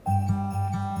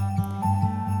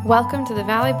Welcome to the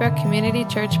Valley Brook Community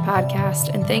Church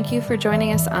podcast, and thank you for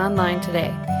joining us online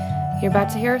today. You're about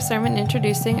to hear a sermon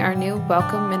introducing our new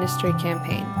Welcome Ministry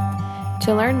campaign.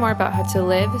 To learn more about how to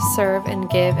live, serve, and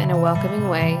give in a welcoming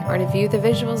way, or to view the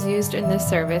visuals used in this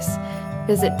service,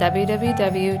 visit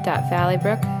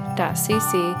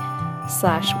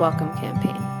www.valleybrook.cc/welcome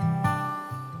campaign.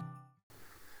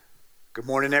 Good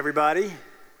morning, everybody.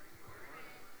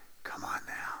 Come on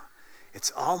now.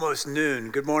 It's almost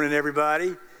noon. Good morning,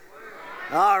 everybody.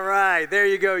 All right, there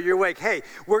you go. You're awake. Hey,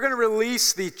 we're going to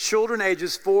release the children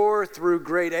ages 4 through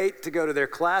grade 8 to go to their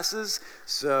classes,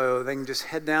 so they can just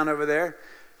head down over there.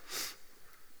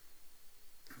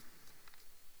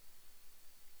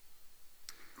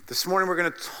 This morning we're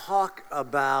going to talk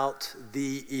about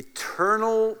the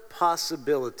eternal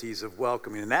possibilities of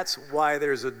welcoming, and that's why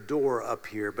there's a door up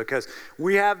here, because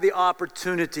we have the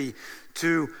opportunity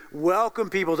to welcome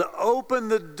people, to open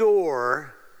the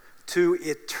door to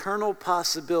eternal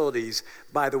possibilities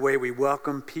by the way we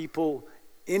welcome people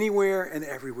anywhere and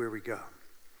everywhere we go.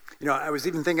 You know, I was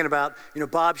even thinking about,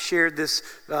 Bob shared this,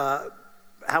 how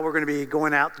we're going to be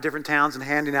going out to different towns and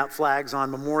handing out flags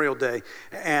on Memorial Day.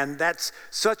 And that's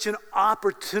such an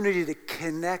opportunity to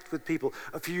connect with people.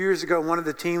 A few years ago, one of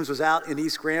the teams was out in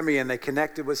East Granby and they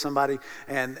connected with somebody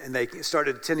and they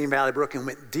started attending Valley Brook and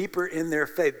went deeper in their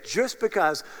faith just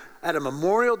because at a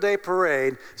Memorial Day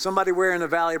parade, somebody wearing a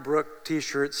Valley Brook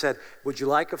t-shirt said, "Would you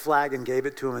like a flag?" and gave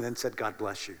it to him and then said, "God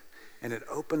bless you." And it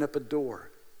opened up a door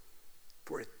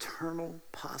for eternal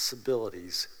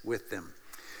possibilities with them.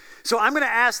 So I'm going to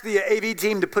ask the AV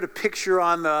team to put a picture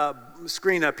on the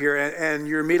screen up here, and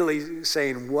you're immediately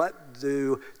saying, what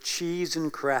do cheese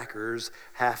and crackers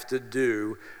have to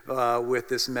do with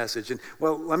this message? And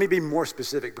well, let me be more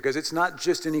specific, because it's not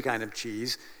just any kind of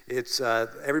cheese. It's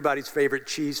everybody's favorite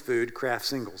cheese food, Kraft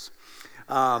Singles.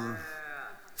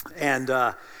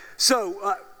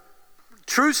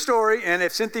 True story, and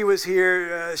if Cynthia was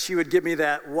here, she would give me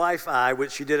that Wi-Fi,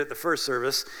 which she did at the first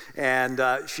service, and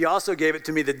she also gave it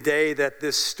to me the day that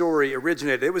this story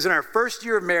originated. It was in our first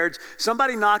year of marriage.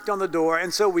 Somebody knocked on the door,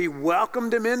 and so we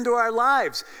welcomed him into our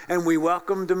lives, and we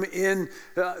welcomed him in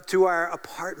to our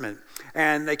apartment.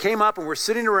 And they came up, and we're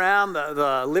sitting around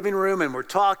the living room, and we're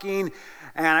talking,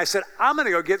 and I said, "I'm going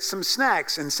to go get some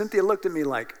snacks," and Cynthia looked at me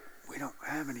like, "We don't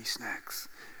have any snacks."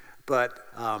 But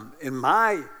in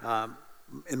my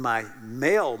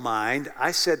male mind,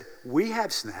 I said, "We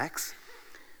have snacks.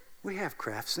 We have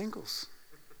Kraft Singles.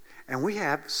 And we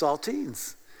have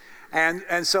saltines."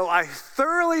 And so I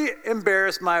thoroughly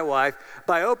embarrassed my wife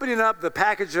by opening up the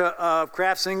package of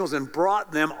Kraft Singles and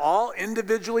brought them all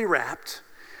individually wrapped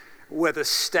with a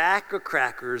stack of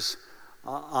crackers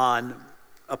on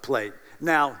a plate.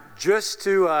 Now, just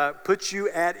to put you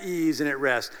at ease and at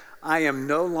rest, I am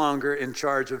no longer in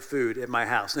charge of food at my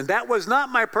house. And that was not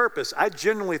my purpose. I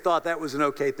genuinely thought that was an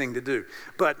okay thing to do.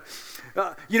 But,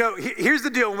 here's the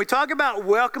deal. When we talk about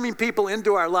welcoming people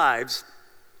into our lives,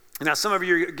 now some of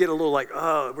you get a little like,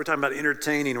 oh, we're talking about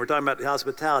entertaining, we're talking about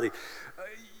hospitality.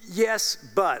 Yes,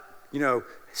 but,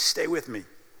 stay with me.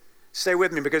 Stay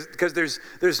with me, because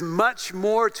there's much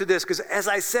more to this. Because as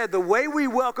I said, the way we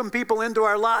welcome people into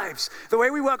our lives, the way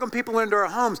we welcome people into our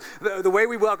homes, the way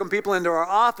we welcome people into our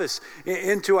office,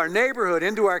 into our neighborhood,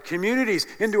 into our communities,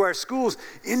 into our schools,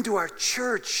 into our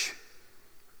church,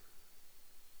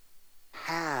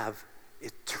 have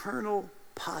eternal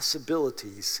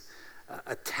possibilities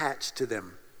attached to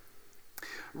them.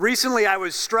 Recently, I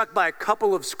was struck by a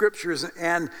couple of scriptures,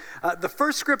 and the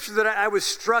first scripture that I was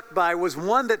struck by was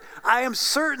one that I am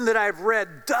certain that I've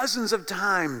read dozens of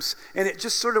times, and it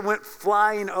just sort of went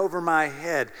flying over my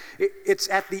head. It's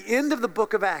at the end of the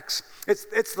book of Acts.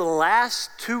 It's the last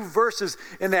 2 verses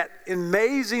in that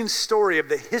amazing story of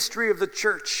the history of the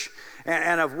church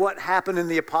and of what happened in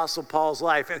the Apostle Paul's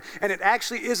life. And it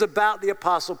actually is about the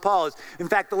Apostle Paul. In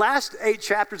fact, the last 8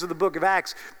 chapters of the book of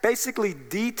Acts basically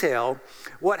detail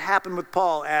what happened with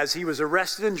Paul as he was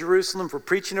arrested in Jerusalem for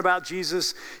preaching about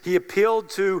Jesus. He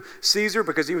appealed to Caesar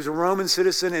because he was a Roman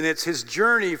citizen, and it's his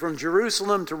journey from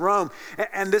Jerusalem to Rome.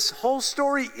 And this whole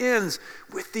story ends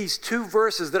with these 2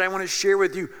 verses that I want to share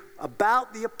with you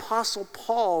about the Apostle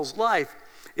Paul's life.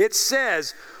 It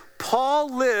says, "Paul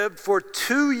lived for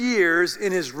 2 years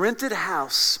in his rented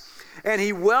house, and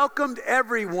he welcomed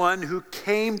everyone who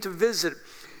came to visit.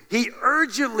 He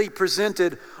urgently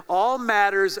presented all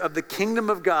matters of the kingdom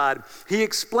of God. He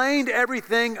explained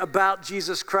everything about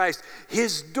Jesus Christ.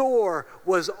 His door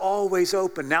was always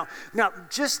open." Now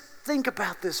just think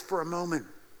about this for a moment.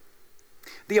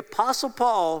 The Apostle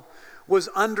Paul was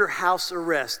under house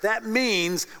arrest. That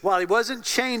means while he wasn't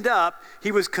chained up,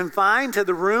 he was confined to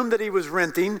the room that he was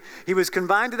renting. He was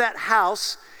confined to that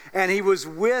house, and he was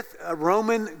with a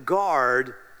Roman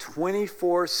guard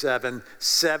 24/7,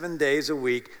 7 days a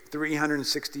week,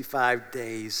 365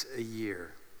 days a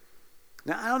year.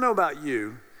 Now, I don't know about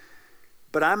you,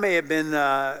 but I may have been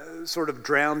sort of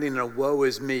drowned in a woe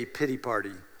is me pity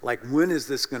party. Like, when is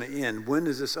this going to end? When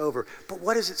is this over? But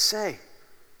what does it say?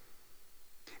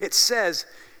 It says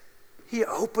he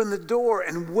opened the door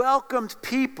and welcomed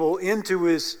people into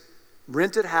his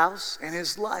rented house and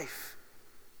his life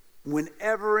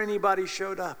whenever anybody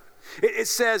showed up. It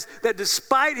says that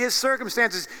despite his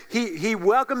circumstances, he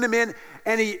welcomed them in,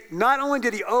 and he not only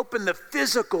did he open the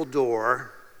physical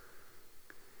door,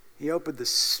 he opened the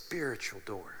spiritual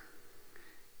door.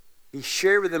 He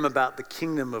shared with them about the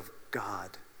kingdom of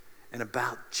God and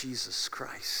about Jesus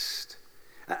Christ.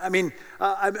 I mean,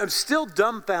 I'm still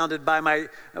dumbfounded by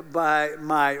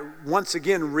my once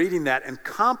again reading that and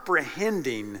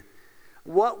comprehending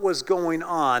what was going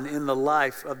on in the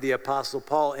life of the Apostle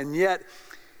Paul. And yet,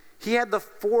 he had the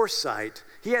foresight,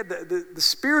 he had the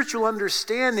spiritual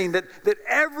understanding that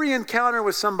every encounter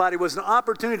with somebody was an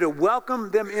opportunity to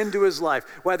welcome them into his life,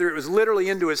 whether it was literally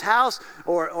into his house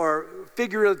or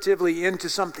figuratively into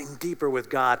something deeper with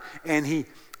God. And he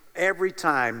every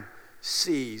time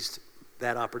seized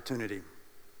that opportunity.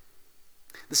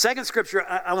 The second scripture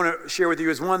I want to share with you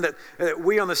is one that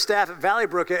we on the staff at Valley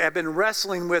Brook have been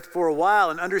wrestling with for a while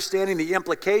and understanding the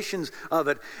implications of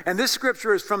it. And this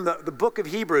scripture is from the book of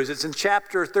Hebrews. It's in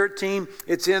chapter 13.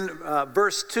 It's in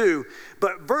verse 2.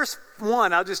 But verse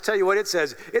 1, I'll just tell you what it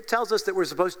says. It tells us that we're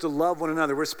supposed to love one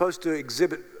another. We're supposed to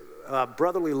exhibit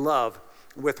brotherly love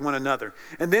with one another.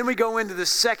 And then we go into the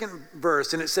second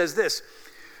verse, and it says this: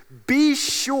 be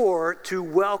sure to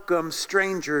welcome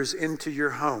strangers into your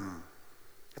home.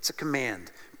 That's a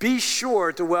command. Be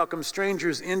sure to welcome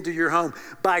strangers into your home.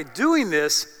 By doing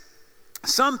this,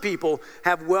 some people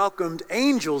have welcomed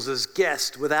angels as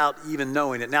guests without even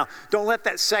knowing it. Now, don't let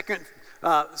that second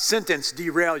sentence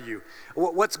derail you.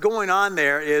 What's going on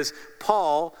there is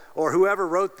Paul, or whoever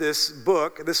wrote this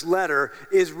book, this letter,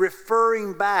 is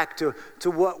referring back to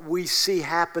what we see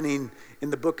happening in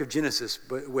the book of Genesis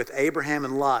with Abraham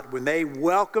and Lot, when they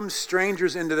welcomed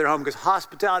strangers into their home, because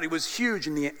hospitality was huge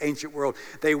in the ancient world.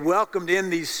 They welcomed in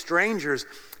these strangers,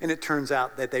 and it turns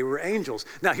out that they were angels.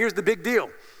 Now, here's the big deal.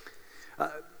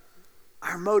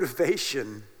 Our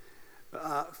motivation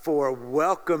for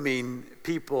welcoming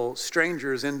people,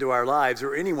 strangers into our lives,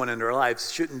 or anyone into our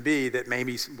lives, shouldn't be that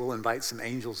maybe we'll invite some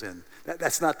angels in.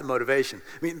 That's not the motivation.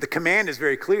 I mean, the command is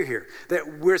very clear here,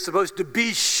 that we're supposed to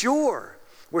be sure.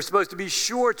 We're supposed to be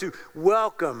sure to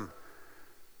welcome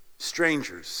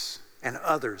strangers and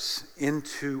others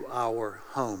into our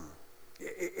home.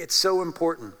 It's so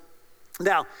important.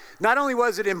 Now, not only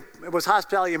was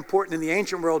hospitality important in the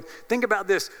ancient world, think about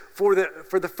this. For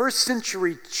the first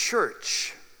century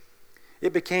church,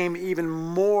 it became even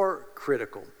more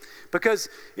critical. Because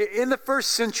in the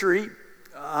first century,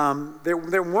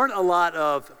 there weren't a lot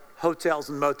of hotels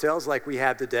and motels like we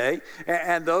have today.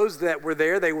 And those that were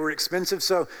there, they were expensive.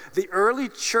 So the early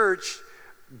church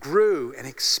grew and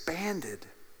expanded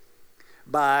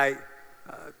by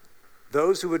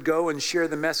those who would go and share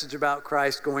the message about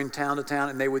Christ, going town to town,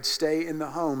 and they would stay in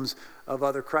the homes of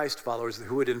other Christ followers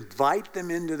who would invite them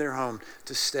into their home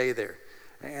to stay there.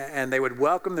 And they would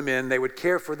welcome them in, they would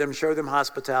care for them, show them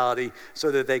hospitality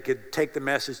so that they could take the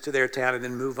message to their town and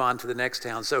then move on to the next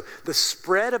town. So the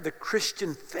spread of the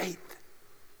Christian faith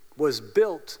was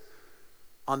built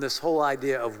on this whole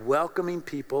idea of welcoming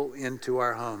people into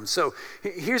our homes. So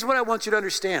here's what I want you to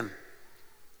understand.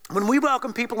 When we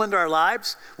welcome people into our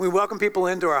lives, we welcome people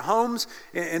into our homes,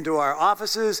 into our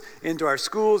offices, into our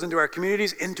schools, into our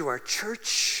communities, into our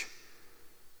church,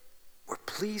 we're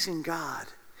pleasing God.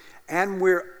 And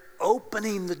we're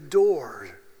opening the door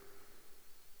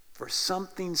for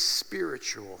something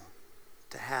spiritual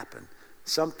to happen.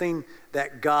 Something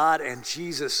that God and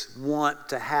Jesus want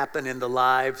to happen in the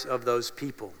lives of those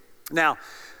people. Now,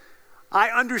 I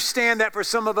understand that for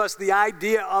some of us, the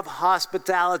idea of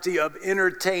hospitality, of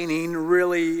entertaining,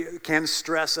 really can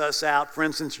stress us out. For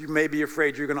instance, you may be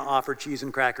afraid you're going to offer cheese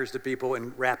and crackers to people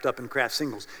and wrapped up in Kraft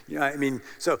singles. You know, I mean,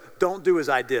 so don't do as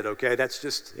I did, okay? That's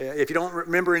just, if you don't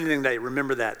remember anything today,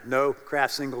 remember that. No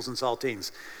Kraft singles and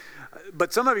saltines.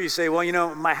 But some of you say, well, you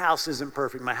know, my house isn't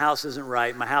perfect. My house isn't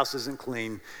right. My house isn't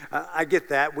clean. I get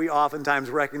that. We oftentimes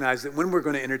recognize that when we're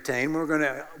going to entertain, we're going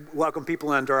to welcome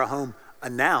people into our home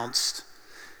announced,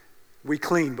 we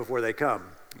clean before they come.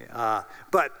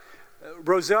 But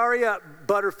Rosaria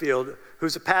Butterfield,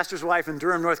 who's a pastor's wife in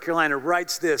Durham, North Carolina,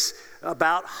 writes this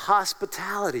about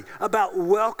hospitality, about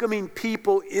welcoming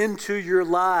people into your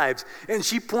lives. And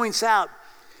she points out,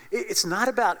 it's not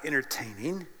about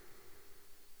entertaining.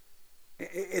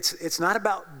 It's not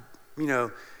about,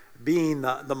 being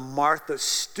the Martha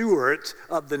Stewart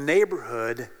of the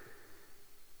neighborhood.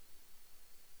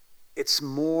 It's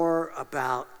more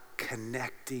about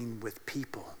connecting with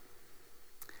people,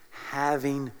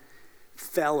 having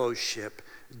fellowship,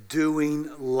 doing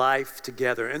life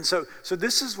together. And so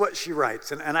this is what she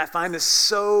writes, and I find this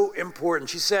so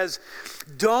important. She says,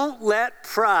 don't let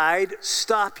pride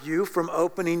stop you from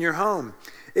opening your home.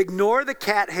 Ignore the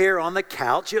cat hair on the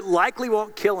couch. It likely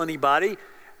won't kill anybody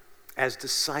as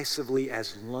decisively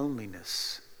as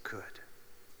loneliness could.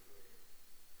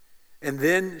 And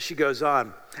then she goes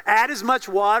on, add as much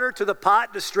water to the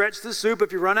pot to stretch the soup.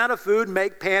 If you run out of food,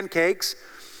 make pancakes.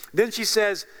 Then she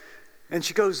says, and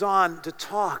she goes on to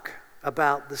talk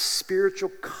about the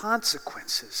spiritual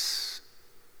consequences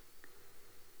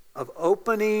of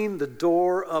opening the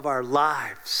door of our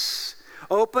lives,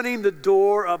 opening the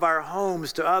door of our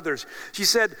homes to others. She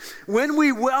said, when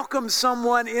we welcome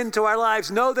someone into our lives,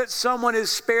 know that someone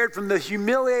is spared from the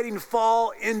humiliating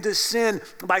fall into sin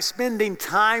by spending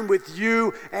time with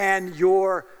you and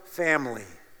your family.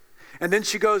 And then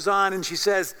she goes on and she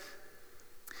says,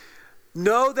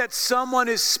 know that someone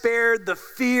is spared the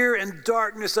fear and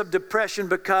darkness of depression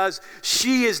because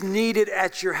she is needed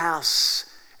at your house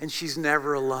and she's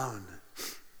never alone.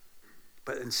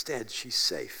 But instead, she's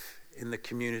safe in the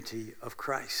community of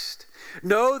Christ.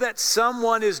 Know that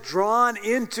someone is drawn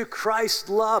into Christ's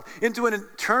love, into an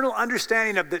eternal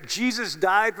understanding of that Jesus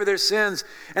died for their sins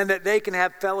and that they can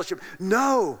have fellowship.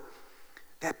 Know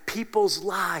that people's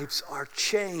lives are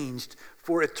changed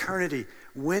for eternity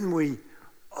when we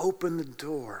open the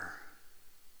door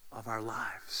of our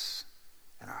lives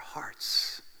and our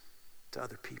hearts to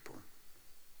other people.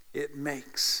 It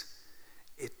makes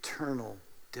eternal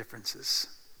differences.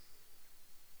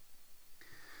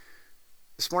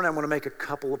 This morning I want to make a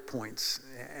couple of points.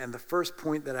 And the first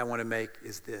point that I want to make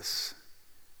is this: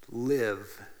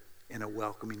 live in a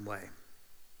welcoming way.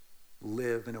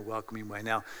 Live in a welcoming way.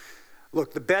 Now,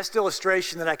 look, the best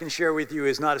illustration that I can share with you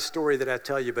is not a story that I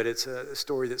tell you, but it's a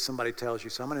story that somebody tells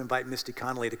you. So I'm going to invite Misty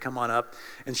Connolly to come on up,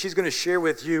 and she's going to share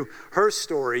with you her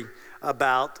story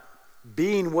about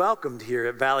being welcomed here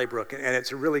at Valley Brook. And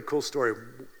it's a really cool story.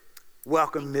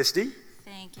 Welcome, Misty.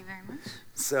 Thank you very much.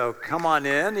 So come on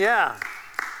in. Yeah.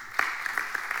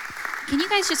 Can you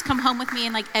guys just come home with me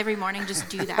and every morning just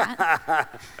do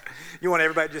that? You want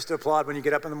everybody just to applaud when you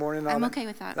get up in the morning? I'm okay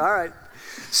with that. All right.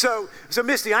 So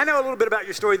Misty, I know a little bit about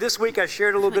your story. This week I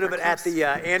shared a little bit of it at the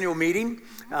annual meeting.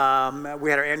 We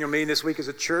had our annual meeting this week as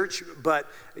a church, but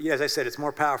as I said, it's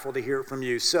more powerful to hear it from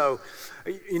you. So,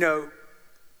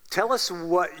 tell us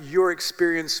what your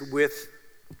experience with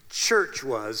church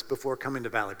was before coming to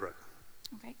Valley Brook.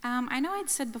 Okay. I know I'd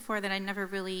said before that I never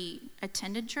really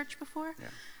attended church before. Yeah.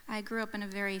 I grew up in a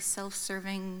very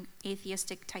self-serving,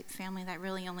 atheistic type family that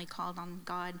really only called on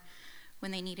God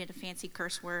when they needed a fancy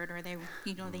curse word or they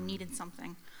needed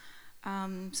something.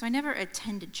 So I never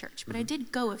attended church, but I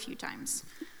did go a few times.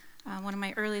 One of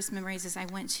my earliest memories is I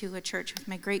went to a church with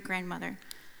my great-grandmother.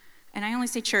 And I only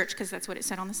say church because that's what it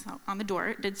said on the door.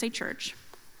 It did say church.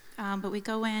 But we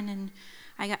go in and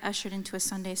I got ushered into a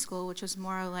Sunday school, which was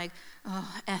more like,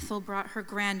 Ethel brought her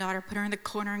granddaughter, put her in the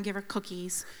corner and give her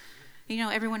cookies.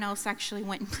 Everyone else actually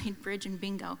went and played bridge and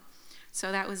bingo.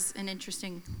 So that was an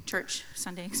interesting church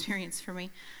Sunday experience for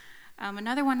me.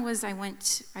 Another one was I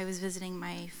was visiting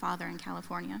my father in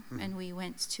California, and we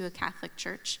went to a Catholic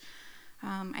church.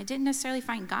 I didn't necessarily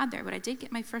find God there, but I did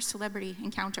get my first celebrity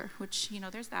encounter, which,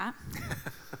 there's that.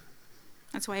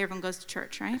 That's why everyone goes to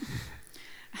church, right?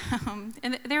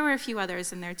 And there were a few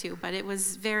others in there too, but it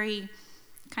was very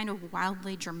kind of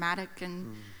wildly dramatic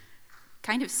and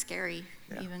kind of scary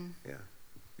even.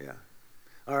 Yeah.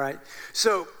 All right.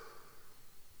 So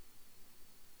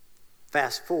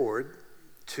fast forward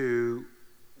to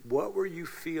what were you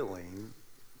feeling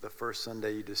the first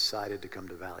Sunday you decided to come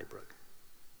to Valley Brook?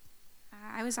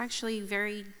 I was actually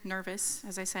very nervous.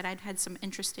 As I said, I'd had some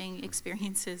interesting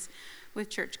experiences with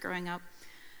church growing up.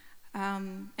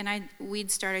 And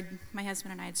my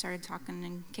husband and I had started talking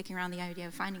and kicking around the idea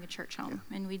of finding a church home.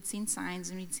 Yeah. And we'd seen signs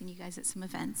and we'd seen you guys at some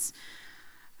events.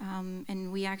 And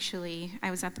I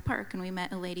was at the park and we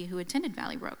met a lady who attended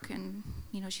Valley Brook. And,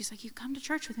 she's like, you come to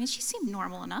church with me? She seemed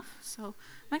normal enough. So I'm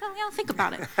like, I'll think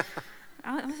about it.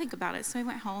 I'll think about it. So I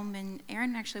went home, and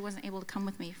Aaron actually wasn't able to come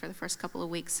with me for the first couple of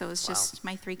weeks. So it was just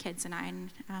my 3 kids and I.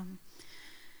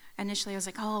 And initially I was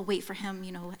like, oh, I'll wait for him,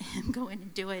 let him go in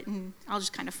and do it, and I'll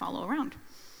just kind of follow around.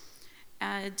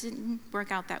 It didn't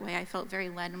work out that way. I felt very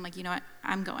led. I'm like, you know what,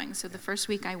 I'm going. So the first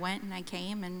week I went and I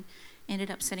came and ended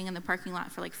up sitting in the parking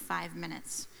lot for like 5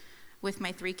 minutes with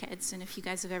my 3 kids. And if you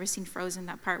guys have ever seen Frozen,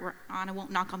 that part where Anna won't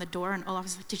knock on the door, and Olaf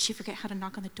is like, did she forget how to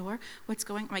knock on the door? What's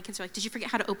going on? My kids are like, did you forget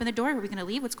how to open the door? Are we going to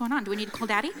leave? What's going on? Do we need to call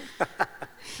Daddy?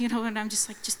 And I'm just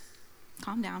like, just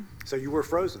calm down. So you were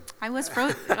frozen. I was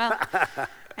frozen. Well,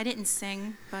 I didn't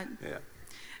sing, but... Yeah.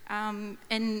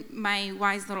 And my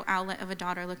wise little owlet of a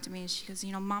daughter looked at me and she goes,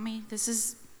 Mommy, this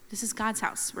is God's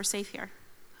house. We're safe here.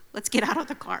 Let's get out of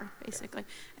the car, basically.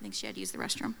 Yeah. I think she had used the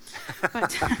restroom.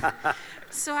 But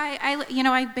so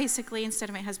I basically, instead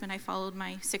of my husband, I followed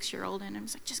my 6-year-old and I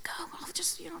was like, just go. I'll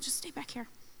just stay back here.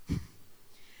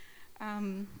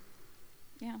 It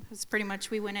was pretty much,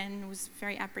 we went in, was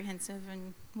very apprehensive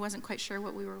and wasn't quite sure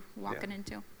what we were walking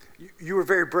into. You were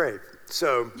very brave.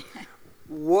 So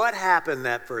what happened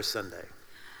that first Sunday?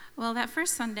 Well, that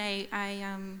first Sunday,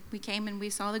 we came and we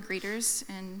saw the greeters,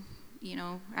 and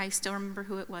I still remember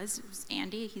who it was. It was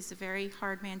Andy. He's a very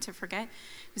hard man to forget.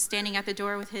 He was standing at the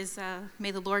door with his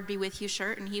 "May the Lord be with you"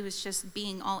 shirt, and he was just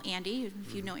being all Andy.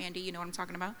 If you know Andy, you know what I'm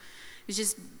talking about. It was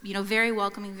just, very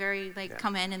welcoming, very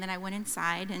come in. And then I went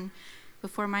inside, and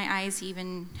before my eyes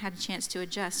even had a chance to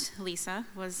adjust, Lisa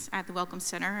was at the Welcome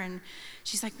Center, and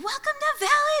she's like, "Welcome to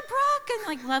Valley Brook,"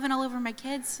 and loving all over my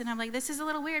kids. And I'm like, this is a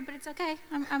little weird, but it's okay.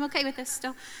 I'm okay with this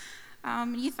still.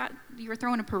 You thought you were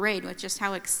throwing a parade with just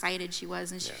how excited she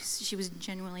was, and she was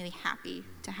genuinely happy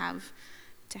to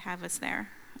have us there.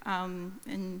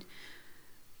 And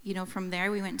from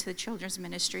there we went to the children's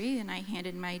ministry, and I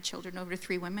handed my children over to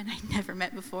 3 women I'd never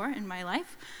met before in my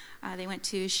life. They went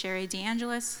to Sherry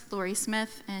DeAngelis, Lori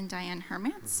Smith, and Diane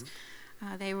Hermance.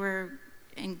 Mm-hmm. They were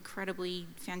incredibly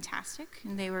fantastic,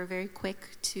 and they were very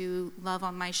quick to love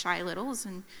on my shy littles.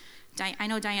 And I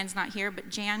know Diane's not here, but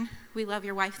Jan, we love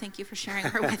your wife. Thank you for sharing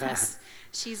her with us.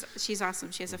 She's awesome.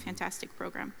 She has a fantastic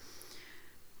program.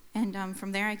 And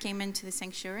from there, I came into the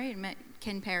sanctuary and met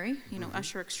Ken Perry,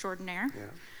 usher extraordinaire. Yeah.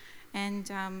 And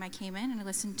I came in and I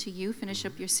listened to you finish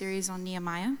up your series on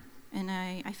Nehemiah. And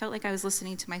I felt like I was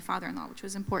listening to my father-in-law, which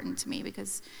was important to me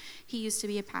because he used to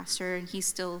be a pastor and he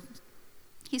still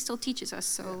teaches us.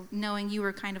 So knowing you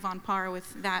were kind of on par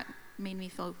with that made me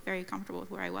feel very comfortable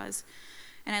with where I was.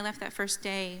 And I left that first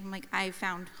day, I'm like, I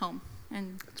found home,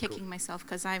 and that's kicking myself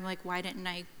because I'm like, why didn't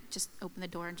I just open the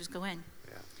door and just go in?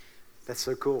 Yeah, that's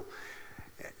so cool.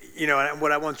 And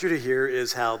what I want you to hear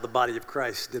is how the body of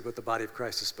Christ did what the body of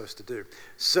Christ is supposed to do.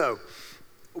 So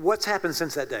what's happened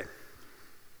since that day?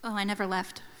 Well, I never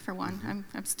left, for one.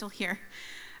 Mm-hmm. I'm still here.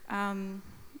 And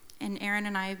Aaron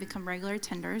and I have become regular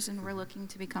attenders, and we're looking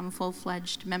to become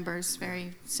full-fledged members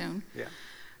very soon. Yeah.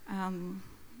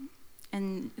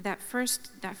 And that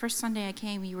first Sunday I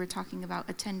came, you were talking about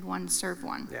attend one, serve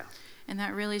one. Yeah. And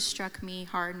that really struck me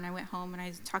hard, and I went home and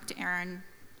I talked to Aaron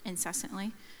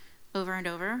incessantly, over and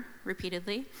over,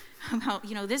 repeatedly, about,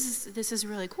 this is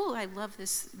really cool. I love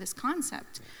this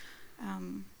concept.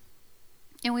 And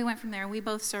we went from there. We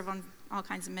both serve on all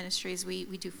kinds of ministries. We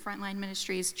do frontline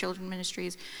ministries, children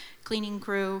ministries, cleaning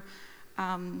crew.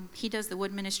 He does the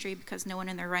wood ministry because no one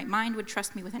in their right mind would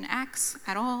trust me with an axe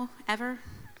at all, ever.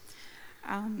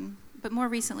 But more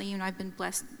recently, I've been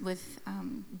blessed with,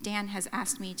 Dan has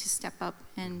asked me to step up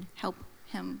and help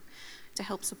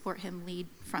support him lead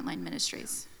frontline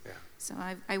ministries. Yeah. So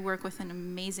I work with an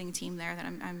amazing team there that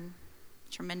I'm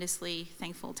tremendously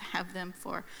thankful to have them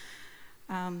for.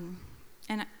 And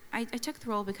I took the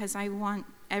role because I want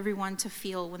everyone to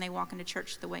feel when they walk into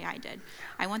church the way I did.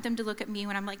 I want them to look at me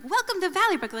when I'm like, welcome to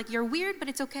Valley Brook. Like, you're weird, but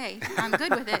it's okay. I'm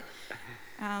good with it.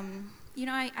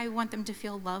 I want them to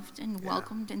feel loved and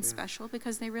welcomed and special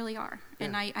because they really are. Yeah.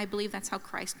 And I believe that's how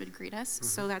Christ would greet us. Mm-hmm.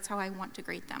 So that's how I want to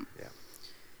greet them.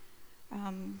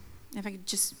 Yeah. If I could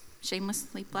just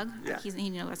shamelessly plug, he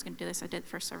knew I was going to do this. I did the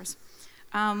first service.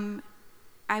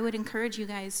 I would encourage you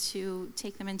guys to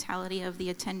take the mentality of the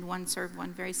attend one, serve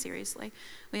one very seriously.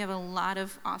 We have a lot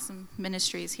of awesome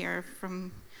ministries here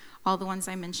from all the ones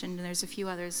I mentioned, and there's a few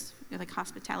others, like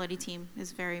hospitality team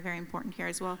is very, very important here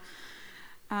as well.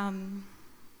 And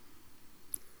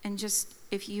just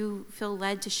if you feel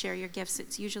led to share your gifts,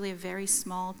 it's usually a very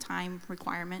small time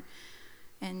requirement.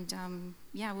 And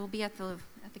we'll be at the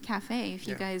cafe if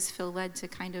you guys feel led to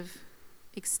kind of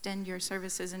extend your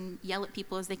services and yell at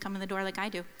people as they come in the door like I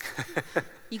do.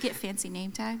 You get fancy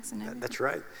name tags and everything. That's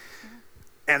right.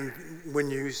 Yeah. And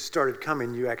when you started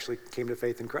coming, you actually came to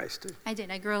faith in Christ too. I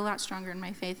did. I grew a lot stronger in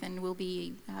my faith and will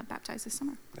be baptized this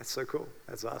summer. That's so cool.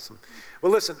 That's awesome.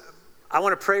 Well, listen, I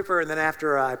want to pray for her, and then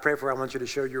after I pray for her, I want you to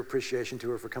show your appreciation to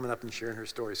her for coming up and sharing her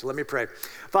story. So let me pray.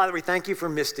 Father, we thank you for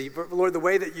Misty. Lord, the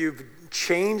way that you've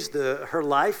changed her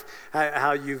life,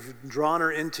 how you've drawn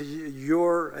her into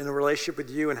in a relationship with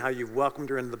you, and how you've welcomed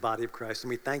her into the body of Christ. And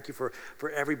we thank you for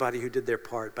everybody who did their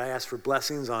part. But I ask for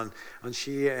blessings on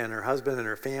she and her husband and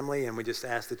her family, and we just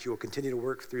ask that you will continue to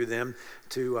work through them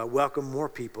to welcome more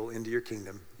people into your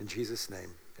kingdom. In Jesus'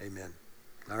 name, amen.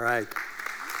 All right.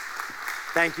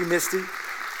 Thank you, Misty.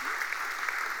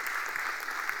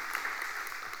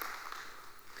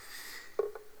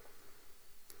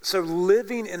 So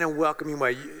living in a welcoming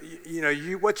way,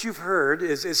 what you've heard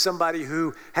is somebody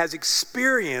who has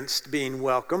experienced being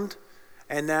welcomed,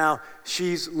 and now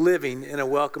she's living in a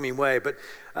welcoming way. But,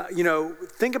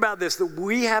 think about this, that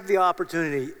we have the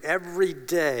opportunity every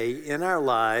day in our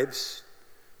lives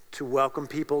to welcome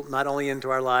people not only into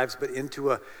our lives, but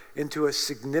into a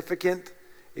significant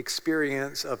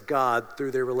experience of God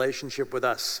through their relationship with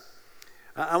us.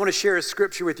 I want to share a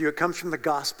scripture with you. It comes from the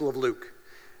Gospel of Luke.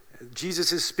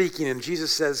 Jesus is speaking, and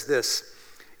Jesus says this: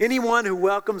 "Anyone who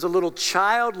welcomes a little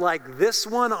child like this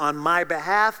one on my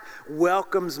behalf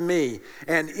welcomes me.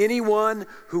 And anyone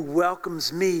who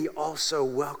welcomes me also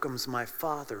welcomes my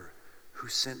Father who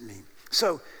sent me."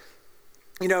 So,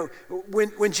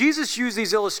 when Jesus used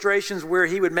these illustrations where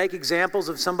he would make examples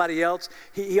of somebody else,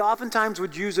 he oftentimes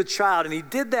would use a child. And he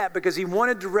did that because he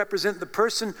wanted to represent the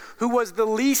person who was the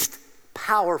least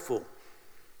powerful.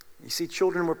 You see,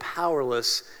 children were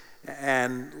powerless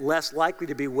and less likely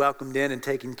to be welcomed in and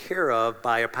taken care of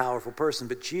by a powerful person.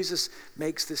 But Jesus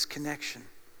makes this connection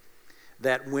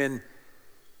that when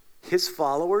his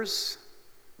followers,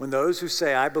 when those who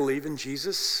say, "I believe in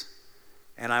Jesus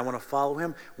and I want to follow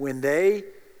him," when they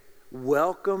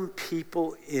welcome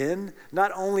people in,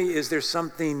 not only is there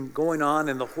something going on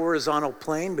in the horizontal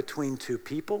plane between two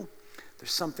people,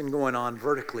 there's something going on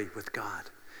vertically with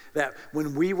God. That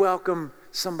when we welcome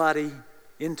somebody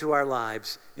into our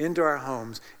lives, into our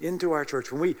homes, into our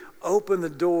church, when we open the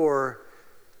door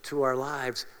to our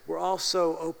lives, we're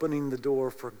also opening the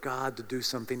door for God to do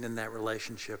something in that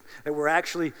relationship. That we're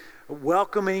actually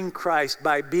welcoming Christ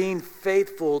by being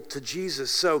faithful to Jesus.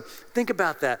 So think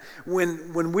about that.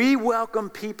 When we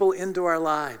welcome people into our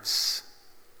lives,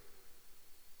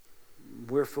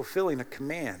 we're fulfilling a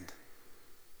command.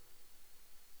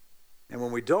 And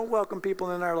when we don't welcome people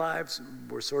in our lives,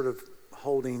 we're sort of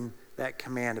holding that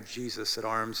command of Jesus at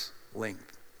arm's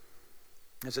length.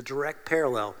 There's a direct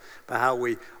parallel by how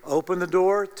we open the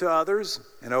door to others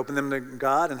and open them to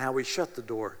God, and how we shut the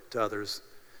door to others.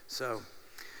 So,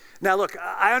 now look,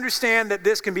 I understand that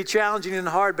this can be challenging and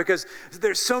hard because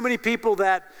there's so many people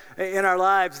that in our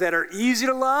lives that are easy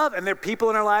to love, and there are people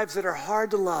in our lives that are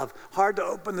hard to love, hard to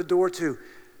open the door to.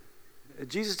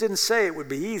 Jesus didn't say it would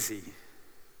be easy.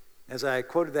 As I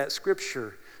quoted that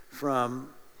scripture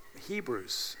from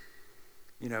Hebrews,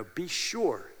 be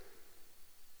sure.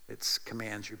 It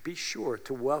commands you, be sure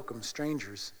to welcome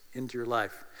strangers into your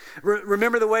life.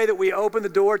 Remember, the way that we open the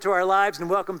door to our lives and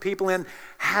welcome people in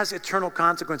has eternal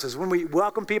consequences. When we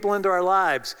welcome people into our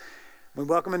lives, we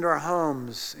welcome into our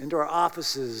homes, into our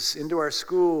offices, into our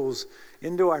schools,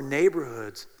 into our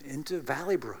neighborhoods, into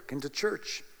Valley Brook, into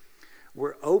church.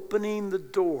 We're opening the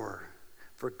door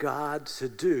for God to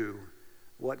do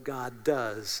what God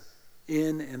does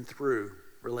in and through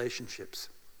relationships.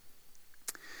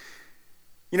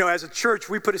 As a church,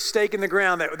 we put a stake in the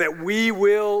ground that we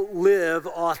will live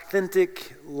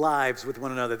authentic lives with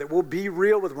one another, that we'll be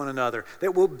real with one another,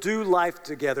 that we'll do life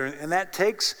together. And that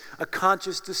takes a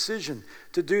conscious decision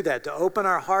to do that, to open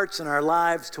our hearts and our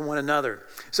lives to one another.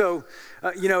 So,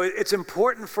 it's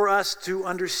important for us to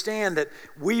understand that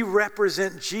we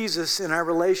represent Jesus in our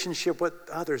relationship with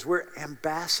others. We're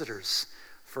ambassadors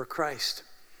for Christ.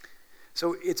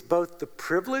 So it's both the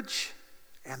privilege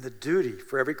and the duty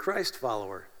for every Christ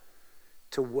follower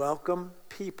to welcome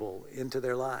people into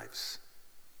their lives,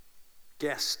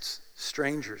 guests,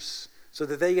 strangers, so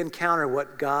that they encounter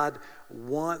what God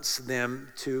wants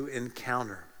them to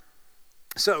encounter.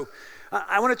 So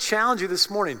I want to challenge you this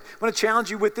morning. I want to challenge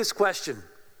you with this question: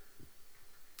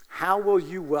 how will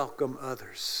you welcome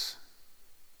others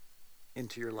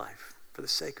into your life for the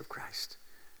sake of Christ?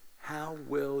 How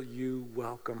will you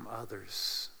welcome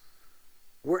others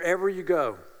wherever you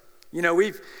go?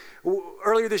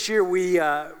 Earlier this year, we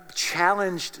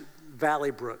challenged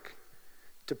Valley Brook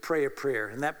to pray a prayer.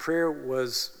 And that prayer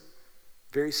was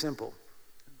very simple.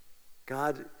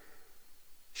 God,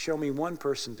 show me one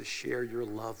person to share your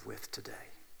love with today.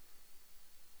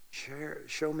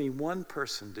 Show me one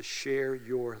person to share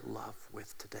your love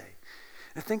with today.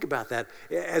 And think about that.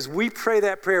 As we pray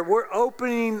that prayer, we're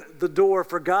opening the door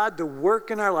for God to work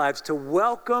in our lives, to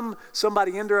welcome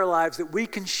somebody into our lives that we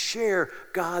can share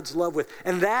God's love with.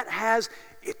 And that has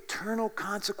eternal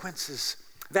consequences.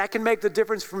 That can make the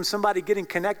difference from somebody getting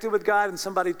connected with God and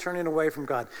somebody turning away from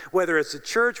God. Whether it's a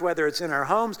church, whether it's in our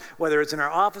homes, whether it's in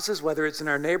our offices, whether it's in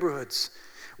our neighborhoods.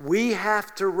 We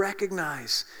have to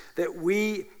recognize that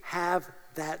we have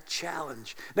that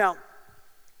challenge. Now,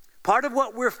 part of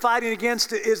what we're fighting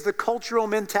against is the cultural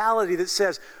mentality that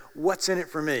says, what's in it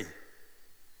for me?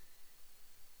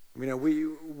 You know,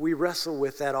 we wrestle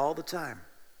with that all the time.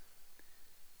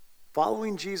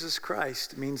 Following Jesus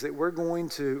Christ means that we're going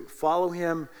to follow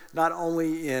him not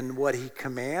only in what he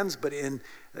commands, but in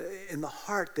the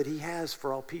heart that he has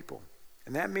for all people.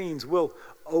 And that means we'll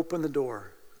open the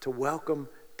door to welcome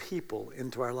people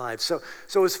into our lives.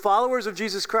 So as followers of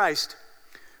Jesus Christ,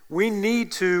 we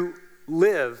need to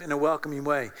live in a welcoming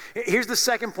way. Here's the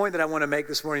second point that I want to make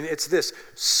this morning. It's this: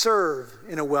 serve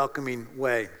in a welcoming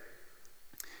way.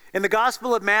 In the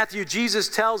Gospel of Matthew, Jesus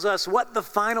tells us what the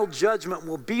final judgment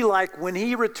will be like when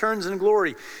he returns in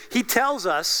glory. He tells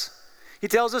us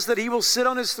that he will sit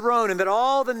on his throne and that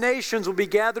all the nations will be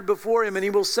gathered before him, and he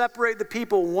will separate the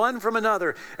people one from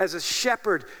another as a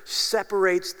shepherd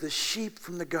separates the sheep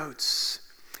from the goats.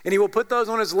 And he will put those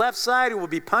on his left side who will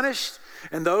be punished,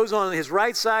 and those on his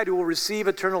right side who will receive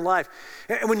eternal life.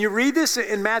 And when you read this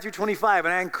in Matthew 25,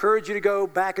 and I encourage you to go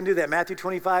back and do that, Matthew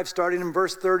 25, starting in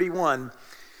verse 31,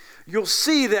 you'll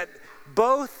see that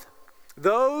both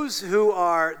those who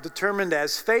are determined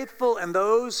as faithful and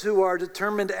those who are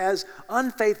determined as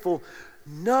unfaithful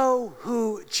know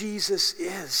who Jesus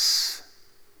is.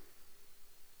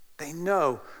 They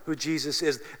know who Jesus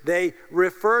is. They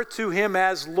refer to him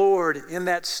as Lord in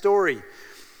that story.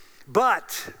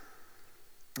 But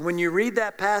when you read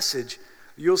that passage,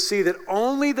 you'll see that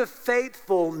only the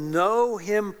faithful know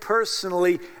him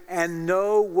personally and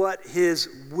know what his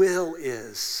will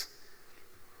is.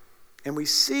 And we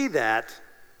see that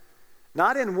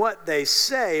not in what they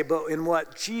say, but in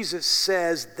what Jesus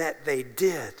says that they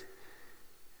did.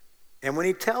 And when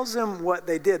he tells them what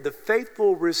they did, the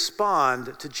faithful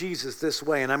respond to Jesus this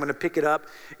way. And I'm going to pick it up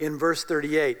in verse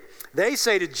 38. They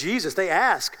say to Jesus, they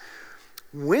ask,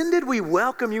 "When did we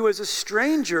welcome you as a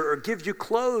stranger or give you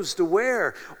clothes to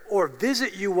wear or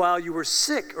visit you while you were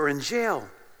sick or in jail?"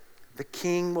 The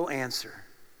king will answer,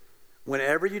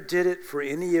 "Whenever you did it for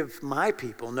any of my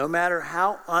people, no matter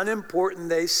how unimportant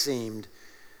they seemed,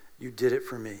 you did it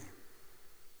for me."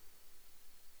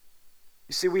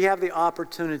 You see, we have the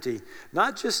opportunity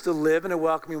not just to live in a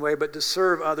welcoming way, but to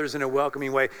serve others in a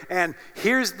welcoming way. And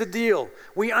here's the deal.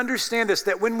 We understand this,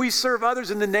 that when we serve others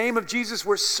in the name of Jesus,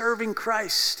 we're serving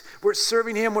Christ. We're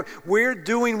serving him. We're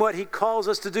doing what he calls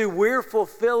us to do. We're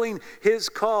fulfilling his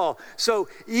call. So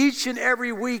each and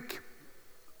every week,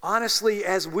 honestly,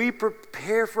 as we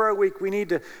prepare for our week, we need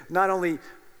to not only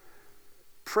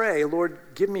pray, "Lord,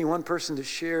 give me one person to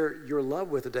share your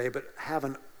love with today," but have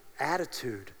an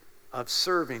attitude of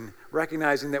serving,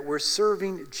 recognizing that we're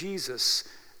serving Jesus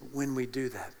when we do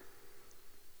that.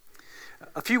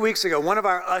 A few weeks ago, one of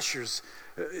our ushers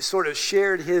sort of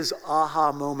shared his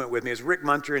aha moment with me. It's Rick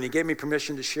Munter, and he gave me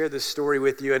permission to share this story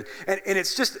with you. And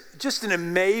it's just an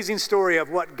amazing story of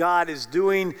what God is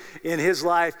doing in his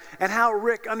life and how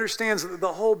Rick understands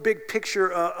the whole big picture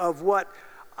of what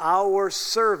our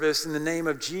service in the name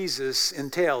of Jesus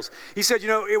entails. He said,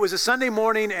 it was a Sunday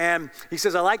morning, and he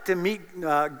says, I like to meet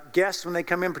guests when they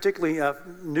come in, particularly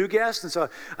new guests. And so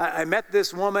I met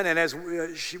this woman, and as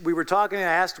we were talking, I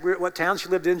asked what town she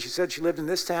lived in. She said she lived in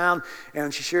this town,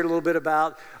 and she shared a little bit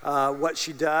about what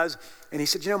she does. And he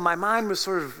said, my mind was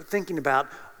sort of thinking about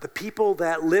the people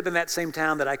that live in that same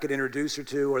town that I could introduce her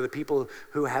to, or the people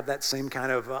who have that same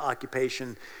kind of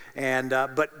occupation. And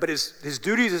but his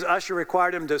duties as usher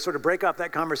required him to sort of break off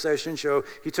that conversation. So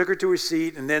he took her to her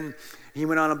seat, and then he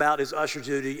went on about his usher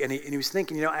duty. And he was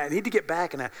thinking, I need to get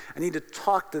back, and I need to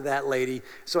talk to that lady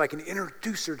so I can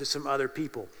introduce her to some other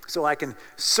people, so I can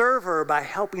serve her by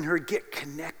helping her get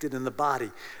connected in the body.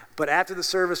 But after the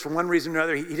service, for one reason or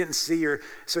another, he didn't see her.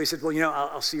 So he said, well,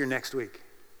 I'll see her next week.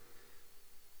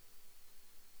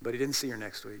 But he didn't see her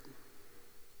next week,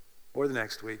 or the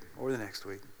next week, or the next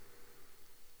week.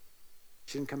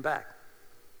 She didn't come back.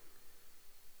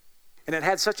 And it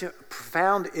had such a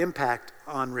profound impact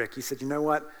on Rick. He said, you know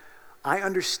what? I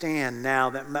understand now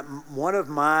that one of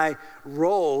my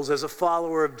roles as a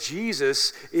follower of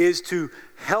Jesus is to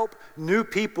help new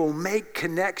people make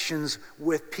connections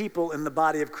with people in the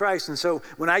body of Christ. And so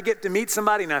when I get to meet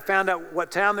somebody and I found out what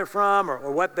town they're from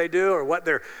or what they do or what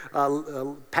their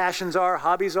passions are,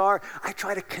 hobbies are, I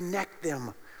try to connect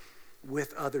them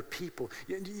with other people.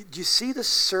 Do you see the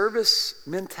service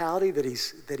mentality that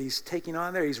he's taking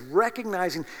on there? He's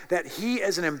recognizing that he,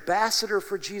 as an ambassador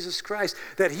for Jesus Christ,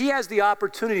 that he has the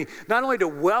opportunity not only to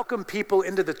welcome people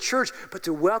into the church, but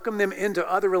to welcome them into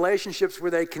other relationships where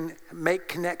they can make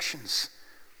connections,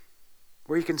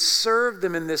 where he can serve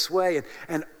them in this way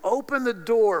and open the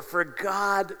door for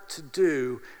God to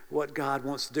do what God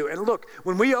wants to do. And look,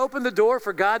 when we open the door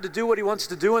for God to do what he wants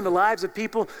to do in the lives of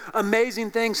people,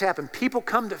 amazing things happen. People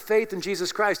come to faith in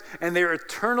Jesus Christ, and their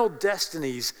eternal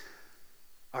destinies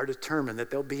are determined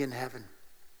that they'll be in heaven.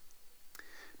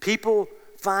 People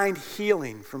find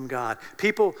healing from God.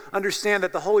 People understand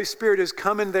that the Holy Spirit has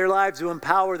come into their lives to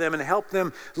empower them and help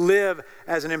them live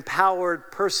as an empowered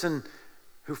person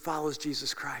who follows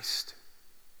Jesus Christ.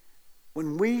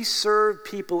 When we serve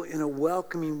people in a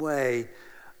welcoming way,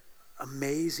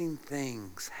 amazing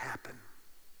things happen.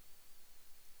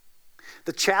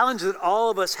 The challenge that all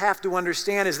of us have to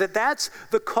understand is that that's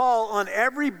the call on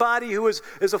everybody who is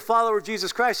a follower of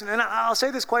Jesus Christ. And I'll say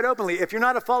this quite openly. If you're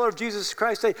not a follower of Jesus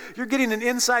Christ, you're getting an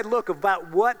inside look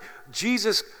about what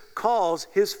Jesus calls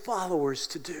his followers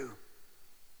to do.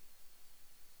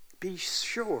 Be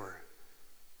sure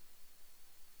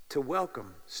to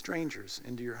welcome strangers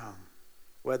into your home.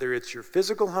 Whether it's your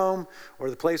physical home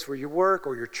or the place where you work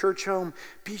or your church home,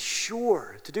 be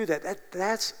sure to do that.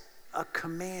 That's a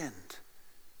command.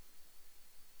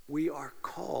 We are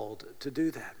called to do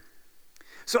that.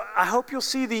 So I hope you'll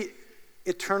see the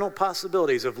eternal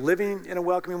possibilities of living in a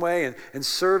welcoming way and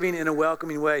serving in a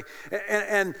welcoming way.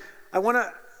 And I want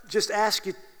to just ask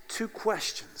you two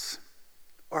questions.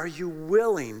 Are you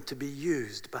willing to be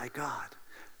used by God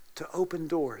to open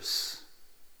doors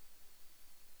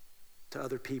to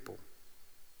other people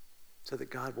so that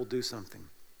God will do something?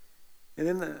 And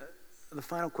then the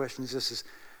final question is this: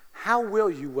 how will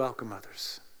you welcome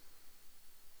others?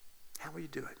 How will you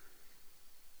do it?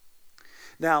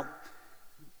 Now,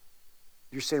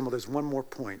 you're saying, well, there's one more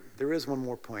point. There is one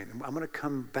more point. I'm going to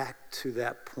come back to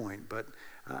that point, but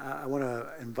I want to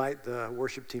invite the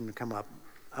worship team to come up.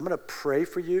 I'm going to pray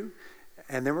for you,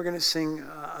 and then we're going to sing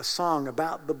a song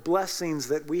about the blessings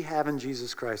that we have in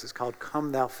Jesus Christ. It's called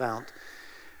Come Thou Fount.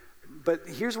 But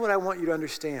here's what I want you to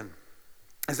understand,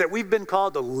 is that we've been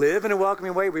called to live in a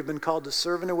welcoming way. We've been called to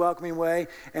serve in a welcoming way.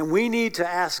 And we need to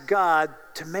ask God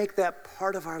to make that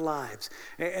part of our lives.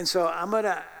 And so I'm going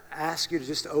to ask you to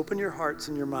just open your hearts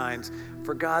and your minds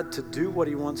for God to do what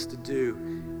he wants to do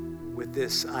with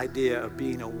this idea of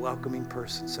being a welcoming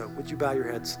person. So would you bow your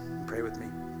heads and pray with me?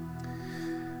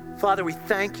 Father, we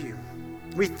thank you.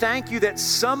 We thank you that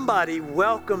somebody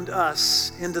welcomed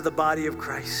us into the body of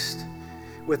Christ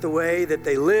with the way that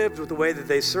they lived, with the way that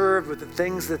they served, with the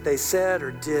things that they said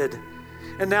or did.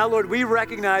 And now, Lord, we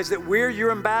recognize that we're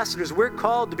your ambassadors. We're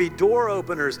called to be door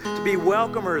openers, to be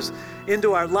welcomers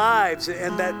into our lives,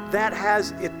 and that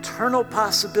has eternal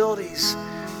possibilities.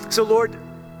 So, Lord,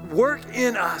 work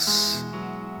in us.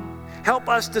 Help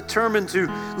us determine to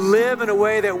live in a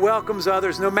way that welcomes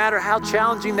others, no matter how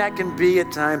challenging that can be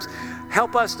at times.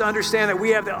 Help us to understand that we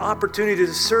have the opportunity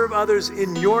to serve others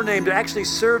in your name, to actually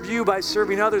serve you by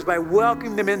serving others, by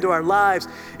welcoming them into our lives,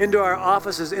 into our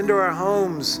offices, into our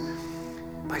homes,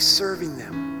 by serving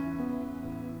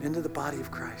them into the body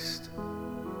of Christ.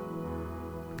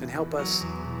 And help us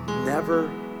never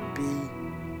be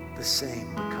the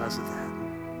same because of that.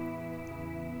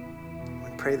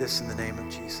 We pray this in the name of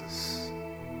Jesus.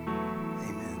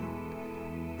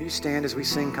 Amen. Will you stand as we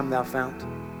sing Come Thou Fount?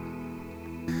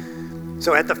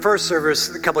 So at the first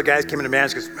service, a couple of guys came into man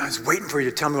and goes, I was waiting for you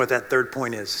to tell me what that third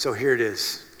point is. So here it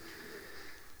is.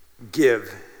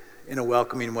 Give in a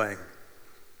welcoming way.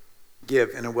 Give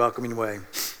in a welcoming way.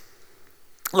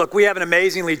 Look, we have an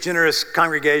amazingly generous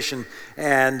congregation,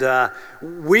 and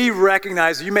we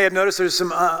recognize, you may have noticed there's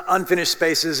some unfinished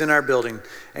spaces in our building.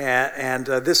 And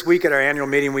this week at our annual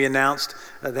meeting, we announced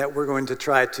that we're going to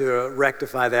try to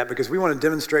rectify that because we want to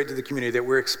demonstrate to the community that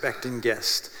we're expecting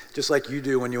guests, just like you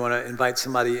do when you want to invite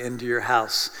somebody into your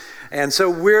house. And so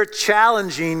we're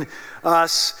challenging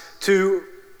us to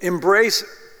embrace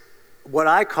what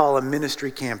I call a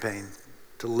ministry campaign,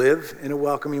 to live in a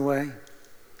welcoming way,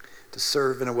 to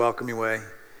serve in a welcoming way,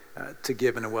 to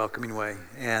give in a welcoming way.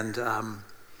 And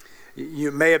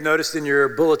you may have noticed in your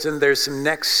bulletin there's some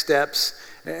next steps,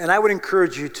 and I would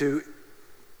encourage you to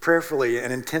prayerfully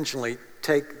and intentionally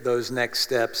take those next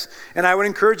steps. And I would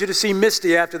encourage you to see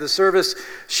Misty after the service.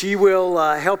 She will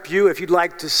help you if you'd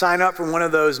like to sign up for one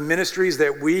of those ministries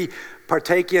that we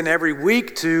partake in every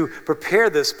week to prepare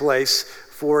this place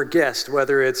for guests,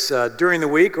 whether it's during the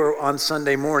week or on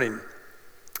Sunday morning.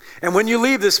 And when you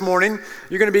leave this morning,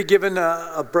 you're going to be given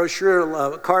a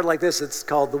brochure, a card like this. It's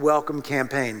called the Welcome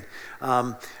Campaign.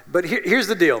 But here's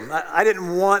the deal. I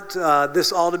didn't want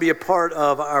this all to be a part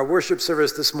of our worship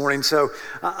service this morning. So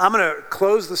I'm going to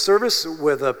close the service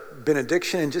with a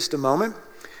benediction in just a moment.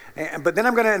 But then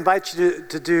I'm going to invite you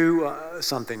to do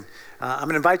something. I'm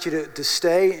going to invite you to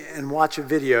stay and watch a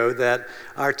video that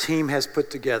our team has put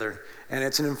together. And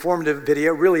it's an informative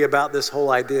video really about this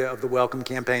whole idea of the Welcome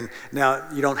Campaign. Now,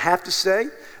 you don't have to stay.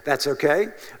 That's okay.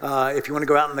 If you want to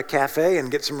go out in the cafe and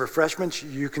get some refreshments,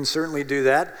 you can certainly do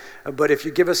that. But if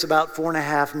you give us about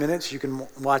 4.5 minutes, you can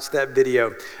watch that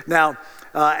video. Now,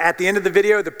 at the end of the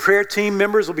video, the prayer team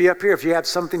members will be up here. If you have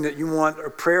something that you want a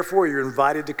prayer for, you're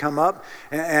invited to come up.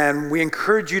 And we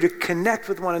encourage you to connect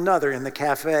with one another in the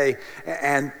cafe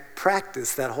and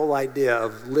practice that whole idea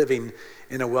of living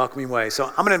in a welcoming way. So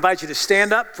I'm going to invite you to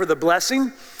stand up for the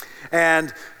blessing,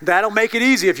 and that'll make it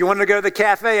easy. If you want to go to the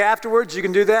cafe afterwards, you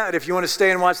can do that. If you want to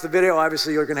stay and watch the video,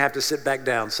 obviously you're going to have to sit back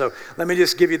down. So let me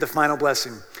just give you the final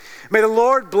blessing. May the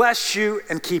Lord bless you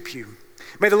and keep you.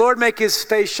 May the Lord make his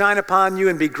face shine upon you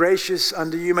and be gracious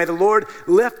unto you. May the Lord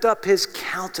lift up his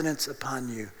countenance upon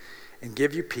you and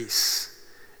give you peace.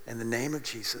 In the name of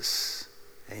Jesus,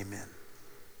 amen.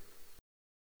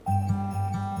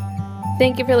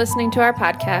 Thank you for listening to our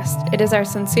podcast. It is our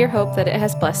sincere hope that it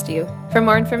has blessed you. For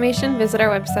more information, visit our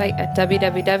website at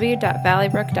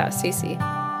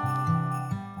www.valleybrook.cc.